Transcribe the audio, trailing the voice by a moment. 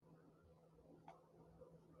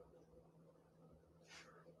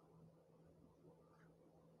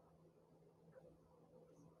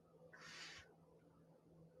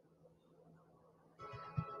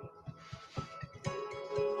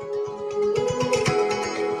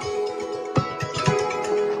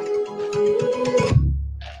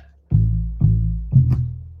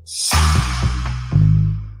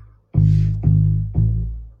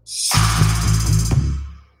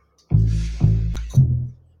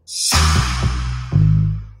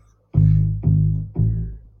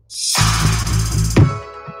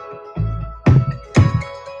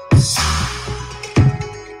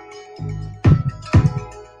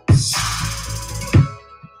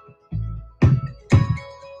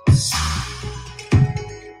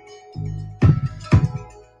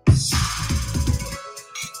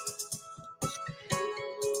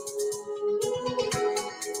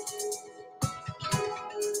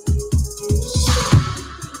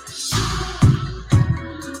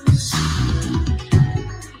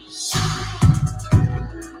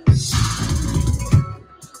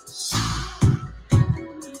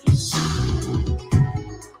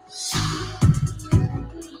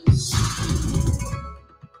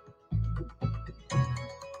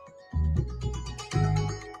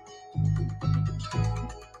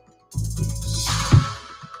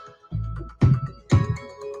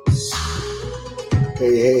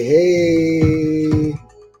Hey,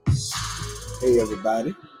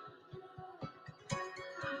 everybody.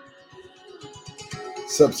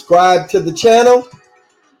 Subscribe to the channel.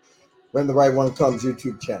 When the Right One Comes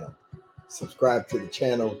YouTube channel. Subscribe to the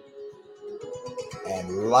channel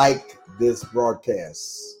and like this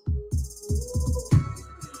broadcast.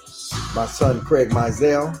 My son, Craig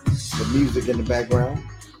Mizell, the music in the background.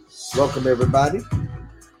 Welcome, everybody.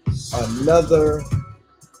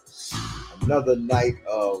 Another night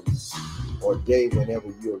of, or day,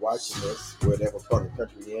 whenever you're watching this, whatever part of the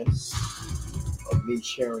country you're in, of me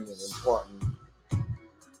sharing an important,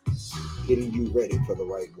 getting you ready for the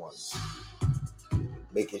right one.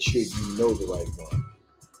 Making sure you know the right one.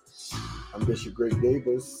 I'm Bishop Greg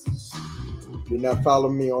Davis. If you're not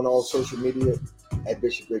following me on all social media, at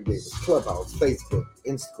Bishop Greg Davis, Clubhouse, Facebook,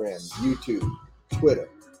 Instagram, YouTube, Twitter,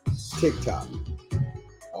 TikTok,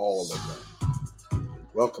 all of them.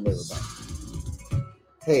 Welcome, everybody.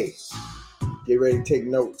 Hey, get ready to take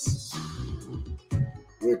notes.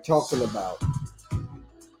 We're talking about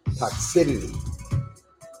toxicity.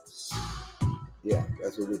 Yeah,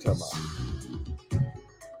 that's what we're talking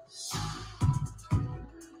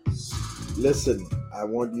about. Listen, I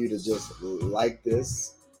want you to just like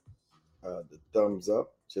this, the thumbs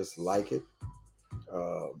up, just like it.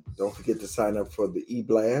 Don't forget to sign up for the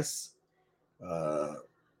e-blast.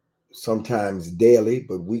 Sometimes daily,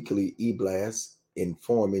 but weekly e-blast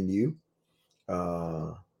informing you.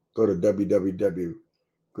 Go to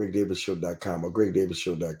www.gregdavisshow.com or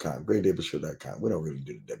gregdavisshow.com. Gregdavisshow.com. We don't really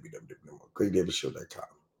do the www anymore. Gregdavisshow.com.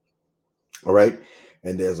 All right.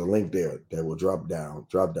 And there's a link there that will drop down.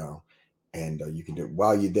 And you can do,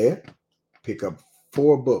 while you're there, pick up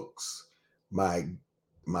 4 books. My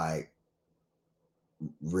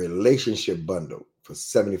relationship bundle for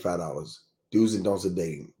 $75. Do's and Don'ts of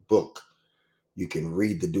Dating book. You can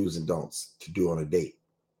read the do's and don'ts to do on a date.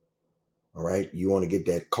 All right. You want to get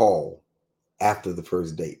that call after the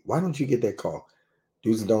first date. Why don't you get that call?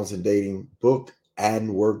 Do's and Don'ts of Dating book and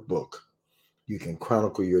workbook. You can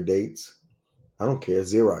chronicle your dates. I don't care.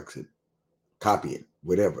 Xerox it. Copy it.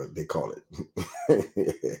 Whatever they call it.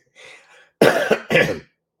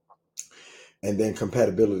 And then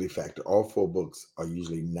compatibility factor. All 4 books are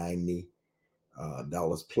usually $90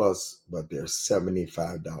 plus, but they're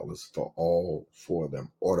 $75 for all 4 of them.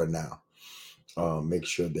 Order now. Make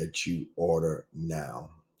sure that you order now.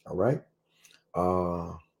 All right.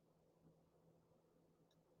 I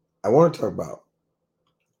want to talk about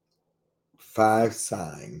 5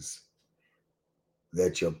 signs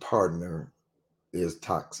that your partner is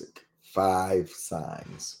toxic. 5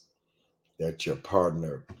 signs that your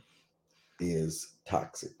partner is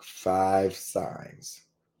toxic. 5 signs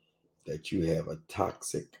that you have a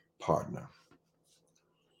toxic partner.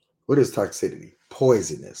 What is toxicity?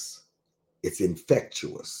 Poisonous. It's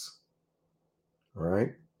infectious. All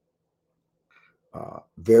right.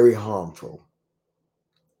 Very harmful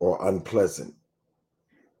or unpleasant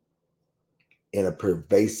in a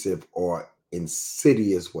pervasive or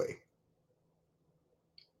insidious way.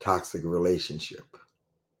 Toxic relationship.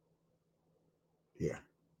 Yeah.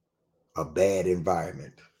 A bad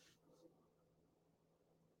environment.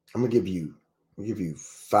 I'm gonna give you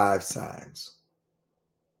 5 signs,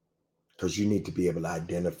 because you need to be able to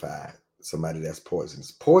identify somebody that's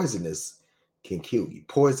poisonous. Poisonous can kill you.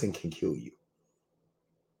 Poison can kill you.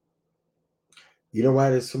 You know why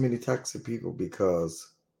there's so many toxic people?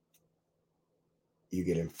 Because you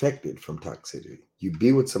get infected from toxicity. You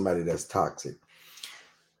be with somebody that's toxic.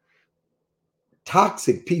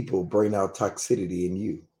 Toxic people bring out toxicity in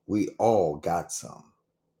you. We all got some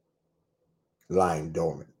lying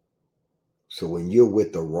dormant. So when you're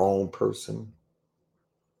with the wrong person,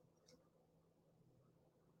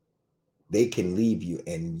 they can leave you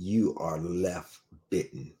and you are left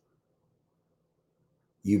bitten.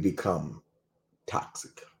 You become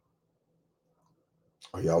toxic.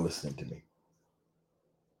 Are y'all listening to me?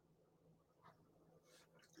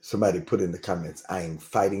 Somebody put in the comments, I am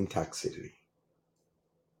fighting toxicity.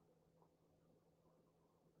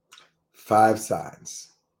 5 signs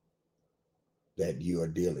that you are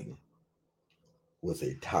dealing with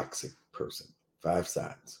a toxic person. 5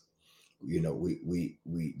 signs. You know, we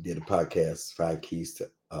did a podcast, 5 keys to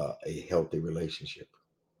a healthy relationship.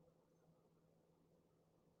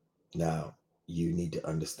 Now, you need to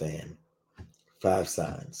understand 5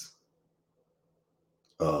 signs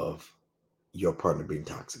of your partner being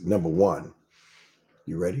toxic. Number 1,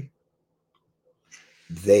 you ready?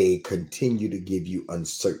 They continue to give you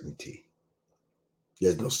uncertainty.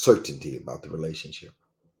 There's no certainty about the relationship.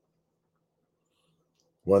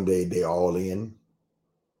 One day they're all in,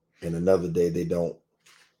 and another day they don't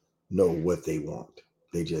know what they want.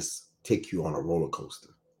 They just take you on a roller coaster.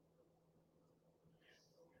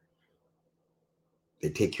 They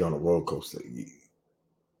take you on a roller coaster.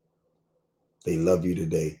 They love you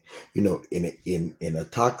today. You know, in a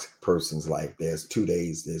toxic person's life, there's 2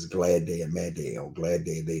 days. There's glad day and mad day. On glad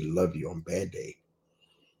day, they love you. On bad day,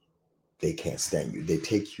 they can't stand you. They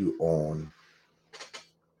take you on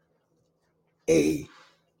a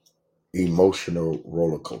emotional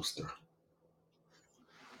roller coaster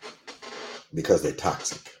because they're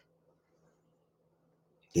toxic.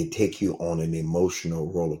 They take you on an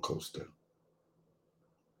emotional roller coaster.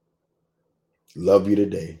 Love you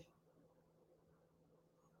today.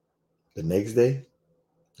 The next day,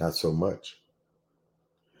 not so much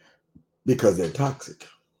because they're toxic.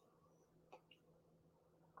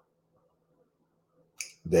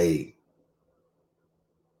 They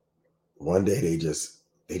one day they just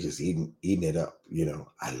eating it up. You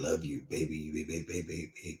know, I love you, baby, baby, baby,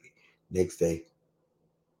 baby, baby. Next day,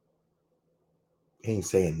 they ain't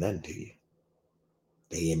saying nothing to you.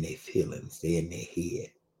 They in their feelings. They in their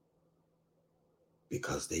head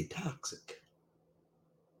because they toxic.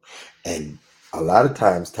 And a lot of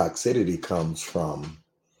times toxicity comes from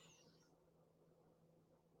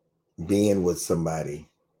being with somebody.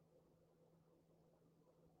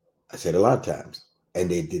 I said a lot of times, and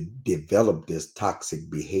they develop this toxic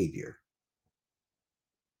behavior.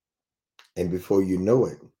 And before you know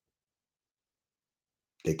it,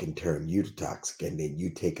 they can turn you to toxic and then you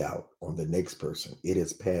take out on the next person. It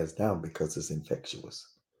is passed down because it's infectious.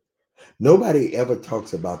 Nobody ever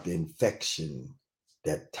talks about the infection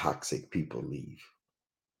that toxic people leave.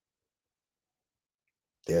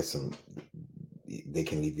 There's some, they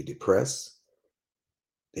can leave you depressed,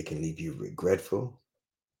 they can leave you regretful,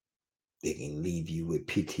 they can leave you with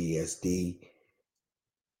PTSD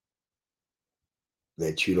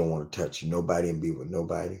that you don't want to touch nobody and be with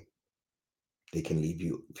nobody. They can leave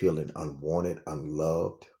you feeling unwanted,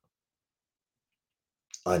 unloved,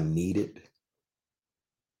 unneeded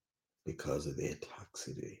because of their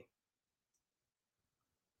toxicity.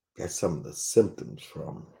 That's some of the symptoms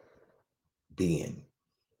from being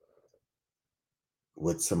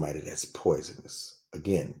with somebody that's poisonous.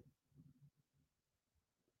 Again,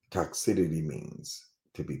 toxicity means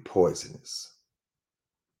to be poisonous.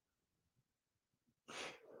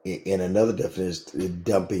 In another definition,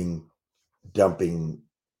 dumping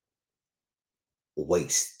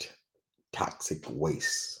waste, toxic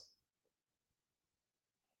waste.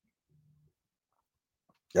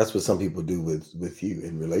 That's what some people do with you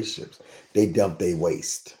in relationships. They dump their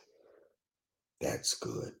waste. That's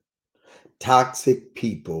good. Toxic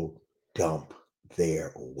people dump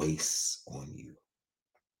their waste on you.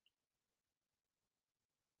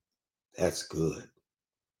 That's good.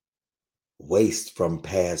 Waste from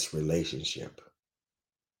past relationship.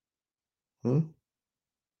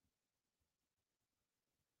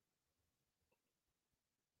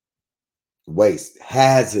 Waste,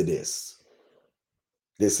 hazardous.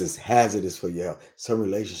 This is hazardous for your health. Some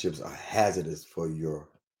relationships are hazardous for your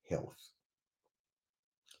health.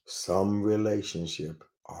 Some relationships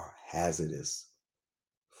are hazardous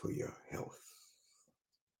for your health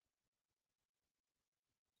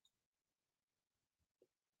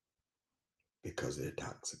because they're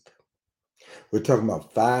toxic. We're talking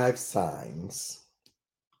about 5 signs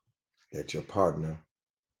that your partner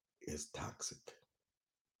is toxic.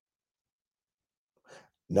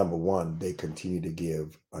 Number 1, they continue to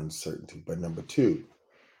give uncertainty. But number 2,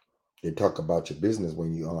 they talk about your business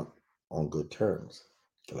when you aren't on good terms.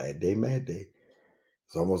 Glad day, mad day.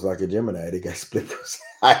 It's almost like a Gemini. They got split personality.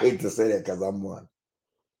 I hate to say that because I'm one.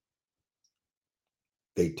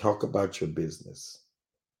 They talk about your business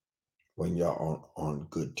when you're on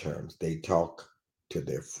good terms. They talk to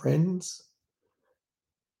their friends.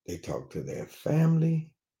 They talk to their family.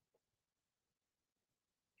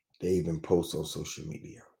 They even post on social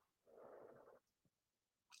media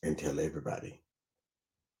and tell everybody,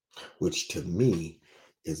 which to me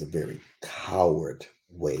is a very coward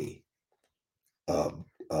way of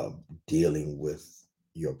dealing with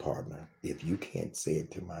your partner. If you can't say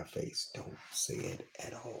it to my face, don't say it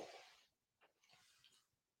at all.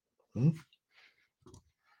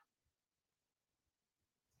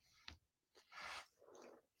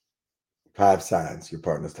 5 signs your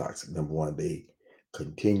partner's toxic. Number 1, they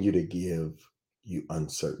continue to give you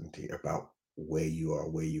uncertainty about where you are,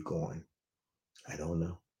 where you're going. I don't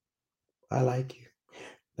know. I like you.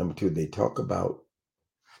 Number 2, they talk about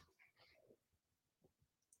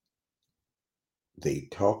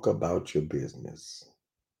your business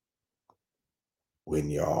when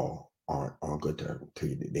y'all aren't on good terms.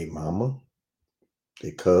 To their mama,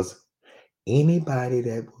 their cousin, anybody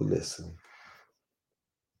that will listen.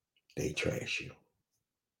 they trash you.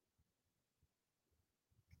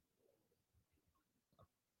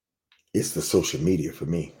 It's the social media for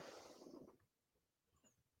me.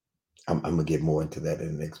 I'm going to get more into that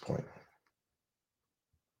in the next point.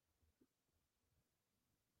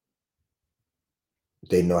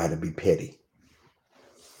 They know how to be petty.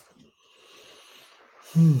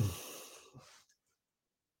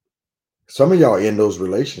 Some of y'all in those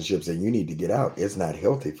relationships and you need to get out. It's not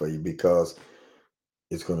healthy for you because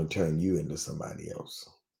it's going to turn you into somebody else.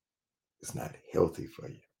 It's not healthy for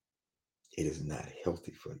you. It is not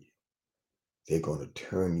healthy for you. They're going to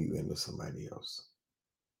turn you into somebody else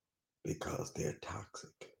because they're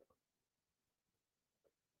toxic.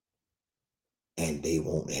 And they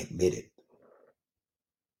won't admit it.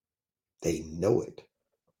 They know it.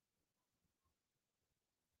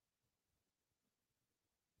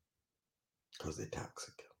 Because they're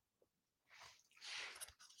toxic.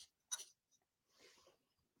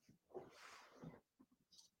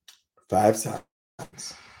 Five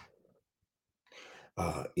signs.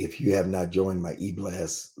 If you have not joined my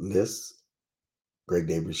e-blast list,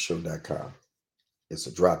 GregDavisShow.com. It's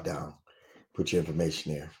a drop down. Put your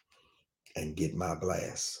information there and get my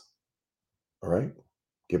blast. All right?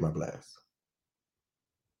 Get my blast.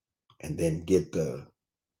 And then get the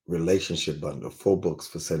relationship bundle, 4 books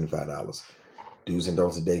for $75. Do's and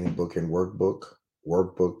Don'ts of Dating book and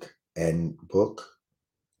workbook and book.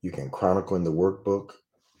 You can chronicle in the workbook.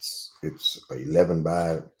 It's 11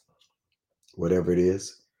 by whatever it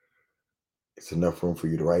is. It's enough room for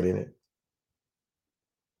you to write in it.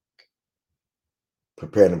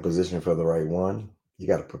 Prepared and position for the right one. You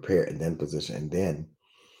got to prepare and then position. And then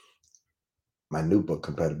my new book,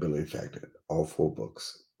 Compatibility Factor, all 4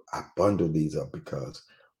 books. I bundled these up because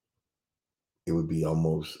it would be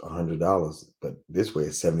almost $100, but this way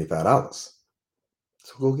it's $75.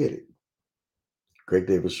 So go get it.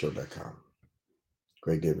 GregDavisShow.com.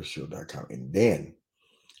 GregDavisShow.com. And then,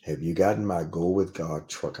 have you gotten my Go With God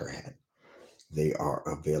trucker hat? They are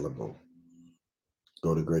available.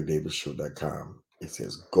 Go to GregDavisShow.com. It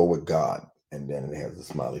says Go With God, and then it has a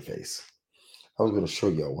smiley face. I was going to show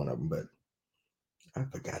y'all one of them, but I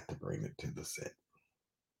forgot to bring it to the set.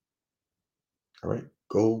 All right.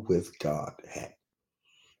 Go With God hat.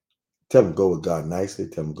 Tell them go with God nicely.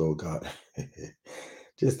 Tell them go with God.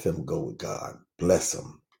 Just tell them go with God. Bless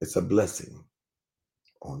them. It's a blessing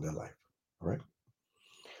on their life. All right.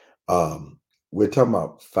 We're talking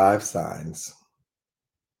about 5 signs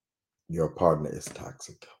your partner is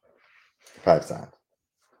toxic. 5 signs.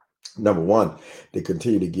 Number 1, they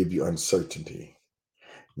continue to give you uncertainty.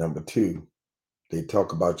 Number 2, they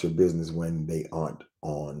talk about your business when they aren't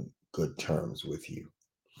on good terms with you.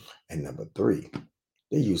 And number 3,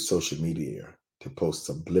 they use social media to post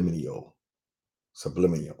subliminal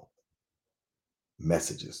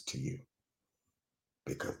messages to you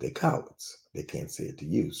because they're cowards. They can't say it to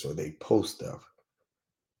you, so they post stuff.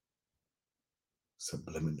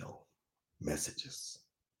 Subliminal messages.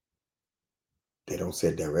 They don't say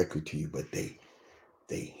it directly to you, but they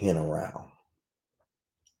hint around.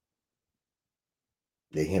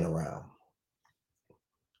 They hint around.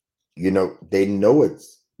 They know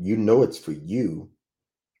it's for you.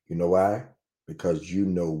 You know why? Because you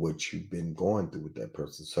know what you've been going through with that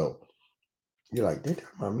person. So you're like, they talking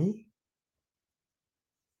about me?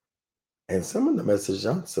 And some of the messages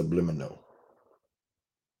aren't subliminal.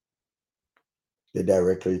 They're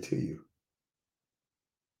directly to you.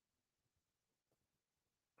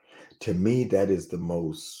 To me, that is the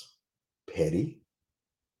most petty,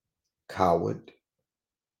 coward,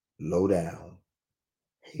 low down,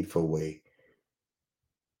 hateful way.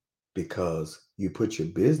 Because you put your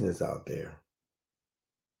business out there.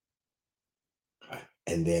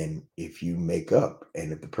 And then if you make up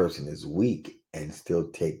and if the person is weak and still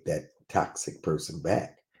take that toxic person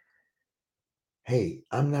back, hey,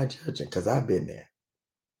 I'm not judging because I've been there.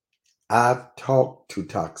 I've talked to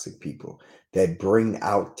toxic people that bring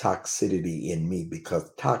out toxicity in me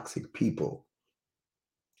because toxic people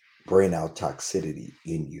bring out toxicity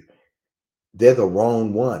in you. They're the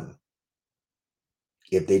wrong one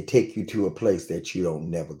if they take you to a place that you don't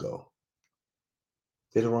never go.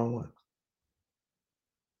 They're the wrong one.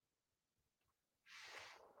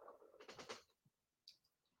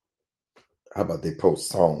 How about they post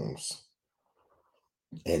songs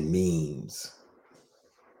and memes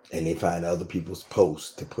and they find other people's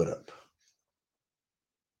posts to put up?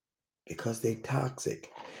 Because they're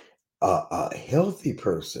toxic. A healthy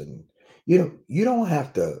person, you don't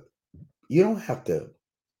have to,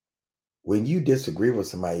 when you disagree with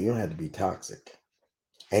somebody, you don't have to be toxic.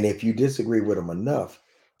 And if you disagree with them enough,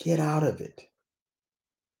 get out of it.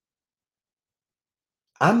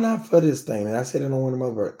 I'm not for this thing. And I said it on one of my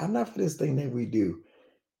words. I'm not for this thing that we do.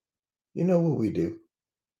 You know what we do?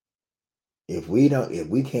 If we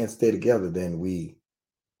can't stay together, then we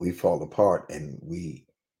fall apart, and we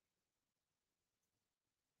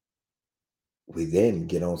then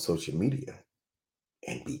get on social media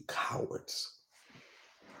and be cowards.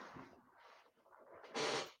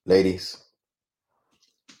 Ladies,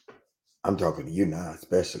 I'm talking to you now,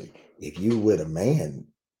 especially if you with a man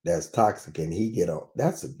that's toxic and he get on.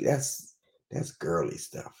 That's girly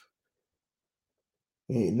stuff.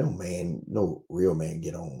 No man, no real man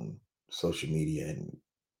get on social media and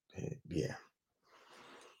yeah.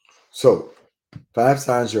 So 5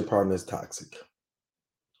 signs your partner is toxic.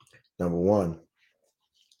 Number 1,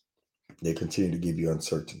 they continue to give you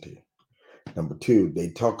uncertainty. Number 2, they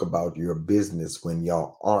talk about your business when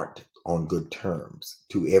y'all aren't on good terms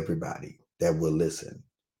to everybody that will listen.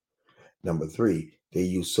 Number 3, they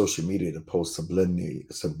use social media to post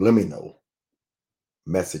subliminal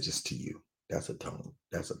messages to you. That's a tone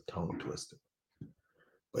twister.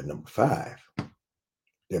 But number 5,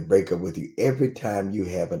 they break up with you every time you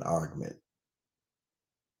have an argument.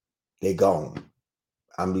 They gone.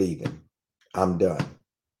 I'm leaving. I'm done.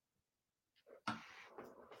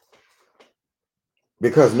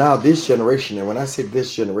 Because now this generation, and when I say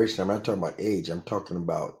this generation, I'm not talking about age, I'm talking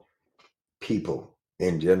about people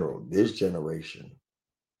in general. This generation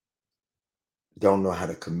don't know how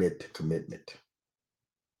to commit to commitment.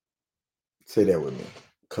 Say that with me.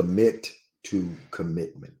 Commit to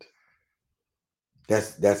commitment.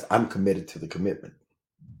 That's I'm committed to the commitment.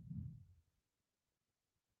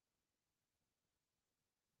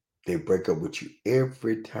 They break up with you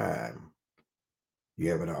every time you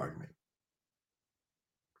have an argument.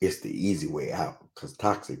 It's the easy way out because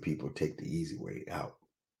toxic people take the easy way out.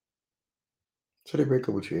 So they break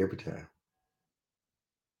up with you every time.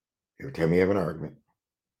 Every time you have an argument,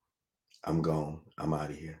 I'm gone. I'm out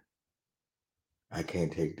of here. I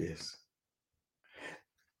can't take this.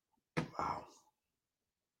 Wow.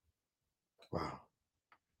 Wow.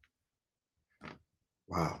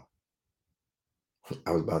 Wow.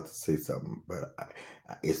 I was about to say something, but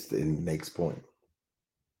it's the next point.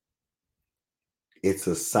 It's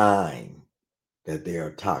a sign that they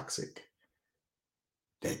are toxic,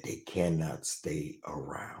 that they cannot stay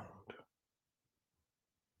around.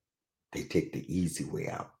 They take the easy way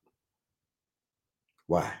out.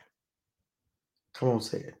 Why? Come on,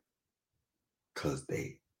 say it. Because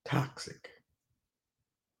they toxic.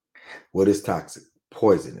 What is toxic?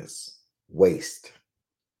 Poisonous, waste.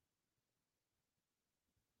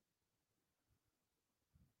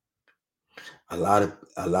 A lot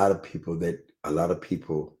of people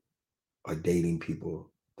are dating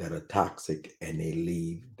people that are toxic, and they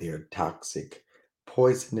leave their toxic,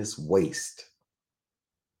 poisonous waste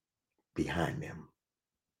behind them.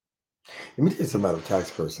 Let me tell you something about a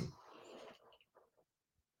toxic person.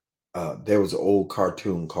 There was an old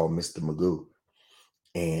cartoon called Mr. Magoo,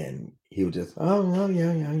 and he would just, oh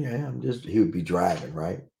yeah, yeah, yeah. He would be driving,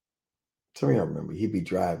 right? Some of y'all remember he'd be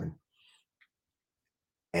driving,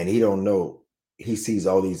 and he don't know. He sees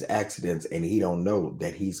all these accidents, and he don't know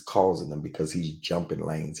that he's causing them because he's jumping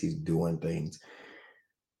lanes, he's doing things,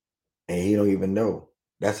 and he don't even know.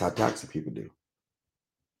 That's how toxic people do.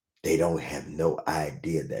 They don't have no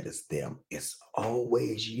idea that it's them. It's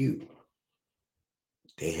always you.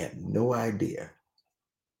 They have no idea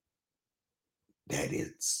that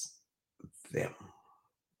it's them.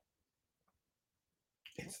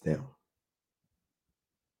 It's them.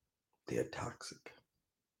 They're toxic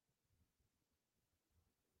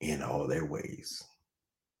in all their ways.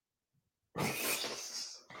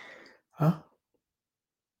 Huh?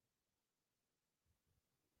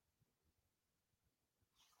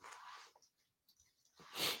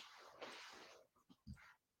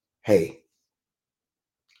 Hey,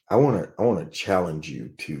 I wanna challenge you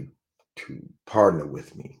to partner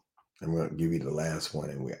with me. I'm gonna give you the last one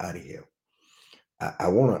and we're out of here. I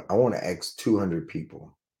wanna ask 200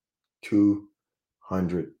 people.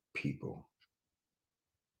 200 people.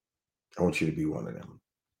 I want you to be one of them.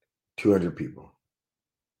 200 people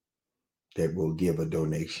that will give a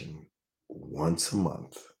donation once a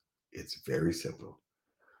month. It's very simple,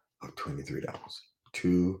 of $23.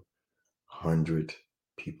 200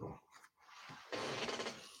 people.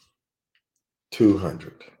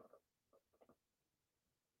 200.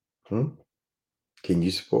 Can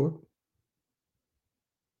you support?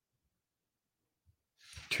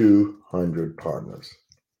 200 partners.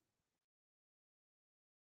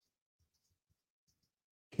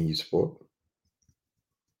 Can you support?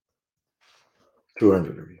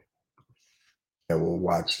 200 of you that will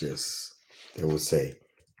watch this. They will say,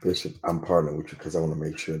 Bishop, I'm partnering with you because I want to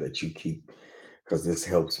make sure that you keep, because this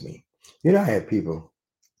helps me. You know, I have people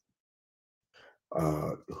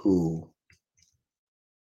who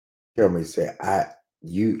tell me, say,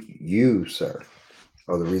 you, sir,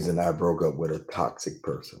 are the reason I broke up with a toxic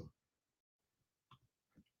person.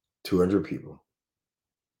 200 people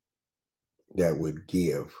that would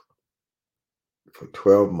give for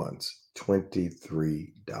 12 months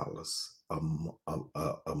 $23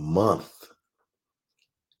 a month.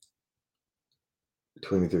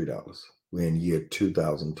 $23. We're in year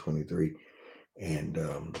 2023. And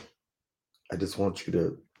I just want you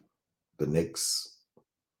to, the next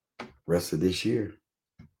rest of this year,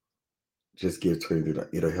 just give $23.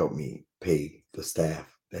 It'll help me pay the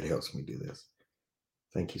staff that helps me do this.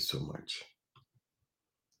 Thank you so much.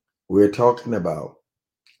 We're talking about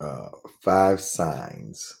 5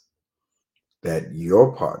 signs that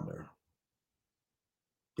your partner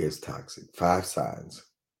is toxic. 5 signs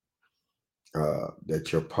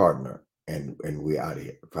that your partner, and we out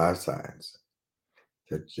here. 5 signs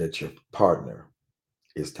that your partner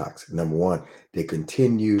is toxic. Number 1, they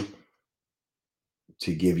continue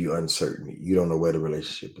to give you uncertainty. You don't know where the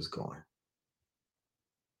relationship is going.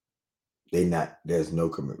 There's no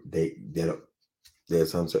commitment. They don't,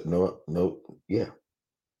 there's uncertain. No, yeah.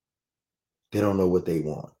 They don't know what they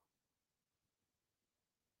want.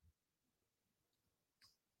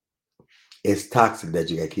 It's toxic that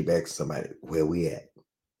you gotta keep asking somebody where we at.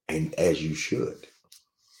 And as you should.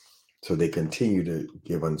 So they continue to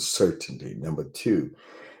give uncertainty. Number 2,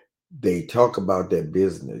 they talk about their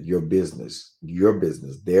business, their business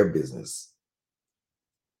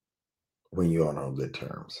when you're on good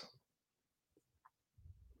terms.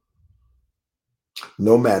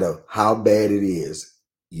 No matter how bad it is,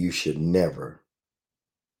 you should never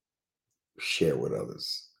share with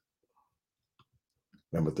others.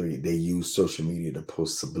 Number 3, they use social media to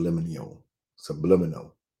post subliminal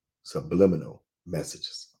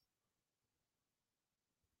messages.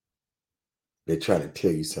 They're trying to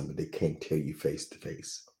tell you something they can't tell you face to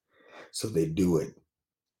face. So they do it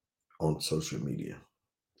on social media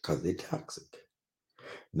because they're toxic.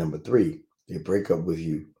 Number 3, they break up with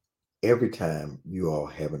you every time you all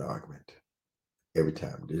have an argument. Every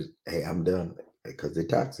time. Hey, I'm done, because they're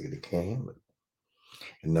toxic. They can't handle it.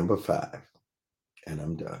 And number 5, and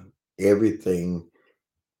I'm done. Everything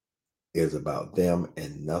is about them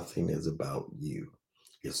and nothing is about you.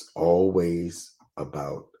 It's always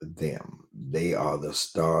about them. They are the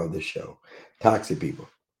star of the show. Toxic people.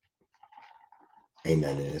 Ain't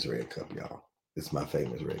nothing in this red cup, y'all. It's my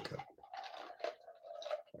famous red cup.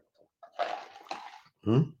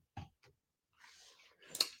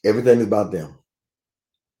 Everything is about them.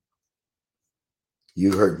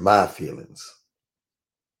 You hurt my feelings.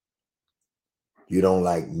 You don't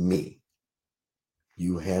like me.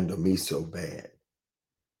 You handle me so bad.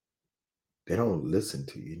 They don't listen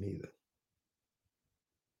to you neither.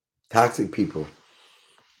 Toxic people,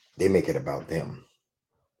 they make it about them.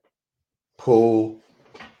 Pull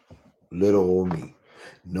little old me.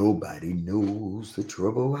 Nobody knows the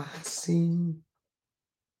trouble I've seen.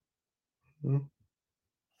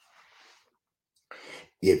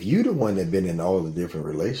 If you the one that been in all the different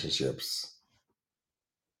relationships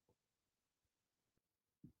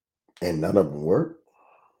and none of them work,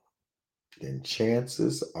 then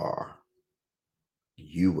chances are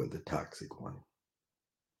you were the toxic one.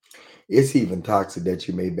 It's even toxic that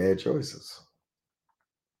you made bad choices.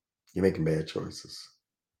 You're making bad choices.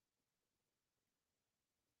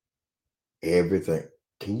 Everything.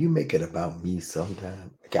 Can you make it about me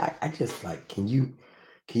sometime? I just like, can you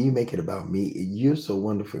make it about me? You're so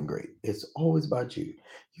wonderful and great. It's always about you.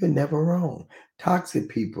 You're never wrong. Toxic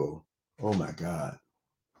people, oh my God,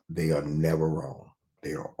 they are never wrong.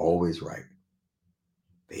 They are always right.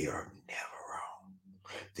 They are never wrong.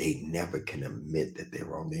 They never can admit that they're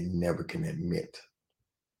wrong. They never can admit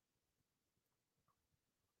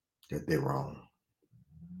that they're wrong.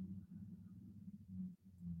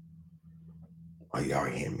 Are y'all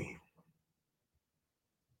hearing me?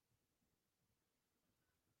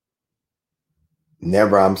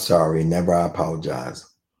 Never, I'm sorry. Never, I apologize.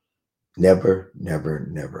 Never, never,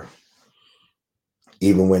 never.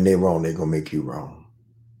 Even when they're wrong, they're going to make you wrong.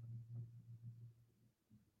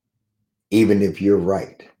 Even if you're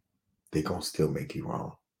right, they're going to still make you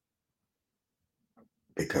wrong.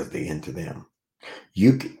 Because they're into them.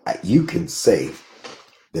 You can say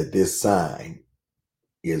that this sign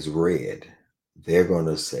is red. They're going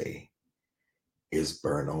to say it's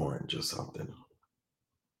burnt orange or something.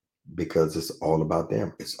 Because it's all about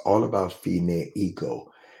them. It's all about feeding their ego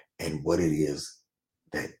and what it is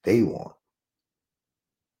that they want.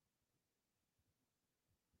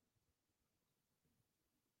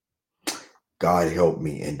 God help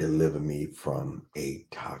me and deliver me from a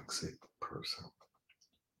toxic person.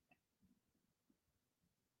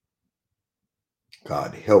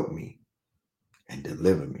 God help me and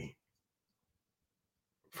deliver me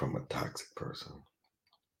from a toxic person.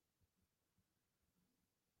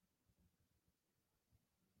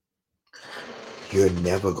 You're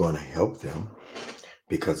never going to help them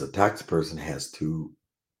because a toxic person has to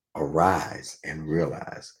arise and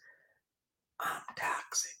realize, I'm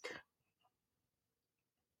toxic.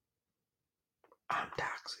 I'm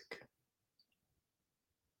toxic.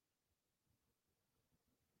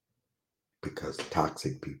 Because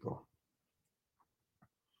toxic people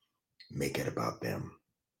make it about them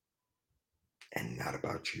and not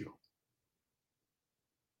about you.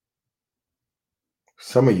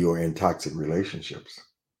 Some of you are in toxic relationships.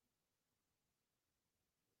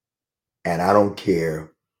 And I don't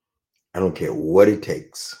care what it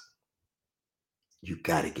takes. You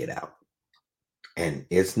got to get out. And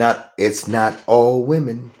it's not all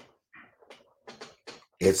women.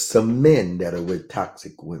 It's some men that are with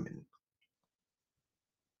toxic women.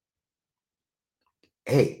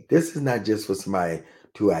 Hey, this is not just for somebody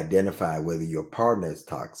to identify whether your partner is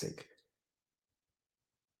toxic.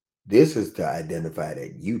 This is to identify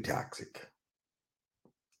that you toxic.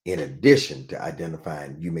 In addition to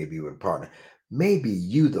identifying you may be with a partner, maybe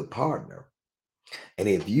you the partner. And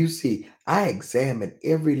if you see, I examine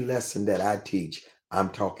every lesson that I teach, I'm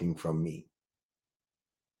talking from me.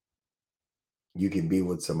 You can be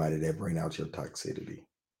with somebody that bring out your toxicity.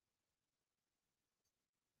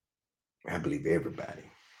 I believe everybody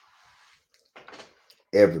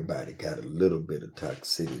got a little bit of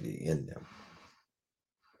toxicity in them.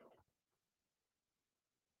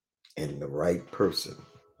 And the right person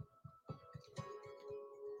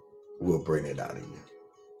will bring it out of you.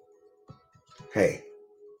 Hey,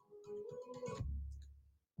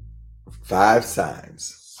 5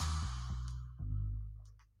 signs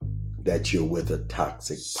that you're with a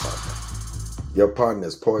toxic partner. Your partner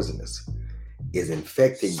is poisonous, is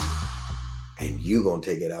infecting you, and you're going to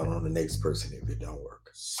take it out on the next person if it don't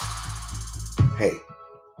work. Hey,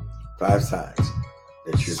 5 signs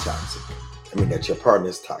that you're toxic. That your partner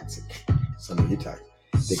is toxic. Some of you toxic.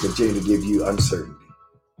 They continue to give you uncertainty.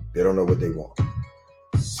 They don't know what they want.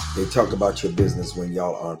 They talk about your business when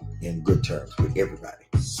y'all aren't in good terms with everybody.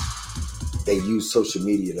 They use social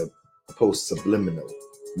media to post subliminal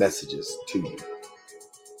messages to you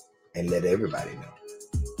and let everybody know.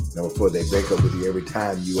 Now, before they break up with you every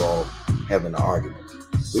time you all have an argument.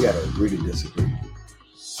 We got to agree to disagree.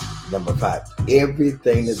 Number 5,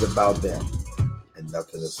 everything is about them and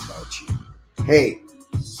nothing is about you. Hey,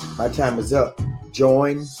 my time is up.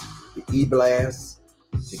 Join the e-blast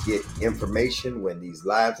to get information when these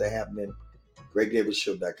lives are happening.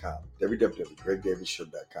 GregDavisShow.com.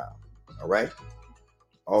 www.GregDavisShow.com. All right?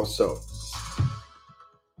 Also,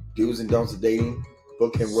 do's and don'ts of dating,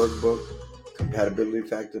 book and workbook, compatibility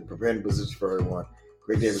factor, preparing position for everyone.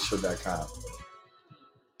 GregDavisShow.com.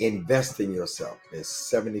 Invest in yourself. There's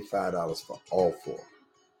 $75 for all 4.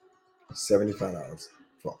 $75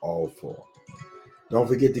 for all 4. Don't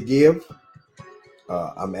forget to give.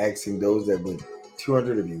 I'm asking those that would,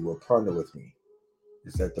 200 of you will partner with me.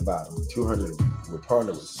 It's at the bottom. 200 of you will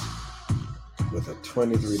partner with me with a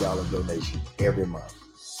 $23 donation every month.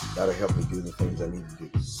 That'll help me do the things I need to do.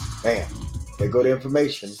 Bam. There go the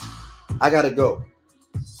information. I got to go.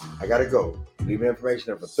 Leave information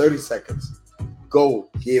there for 30 seconds. Go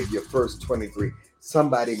give your first 23.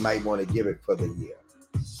 Somebody might want to give it for the year.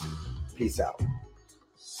 Peace out.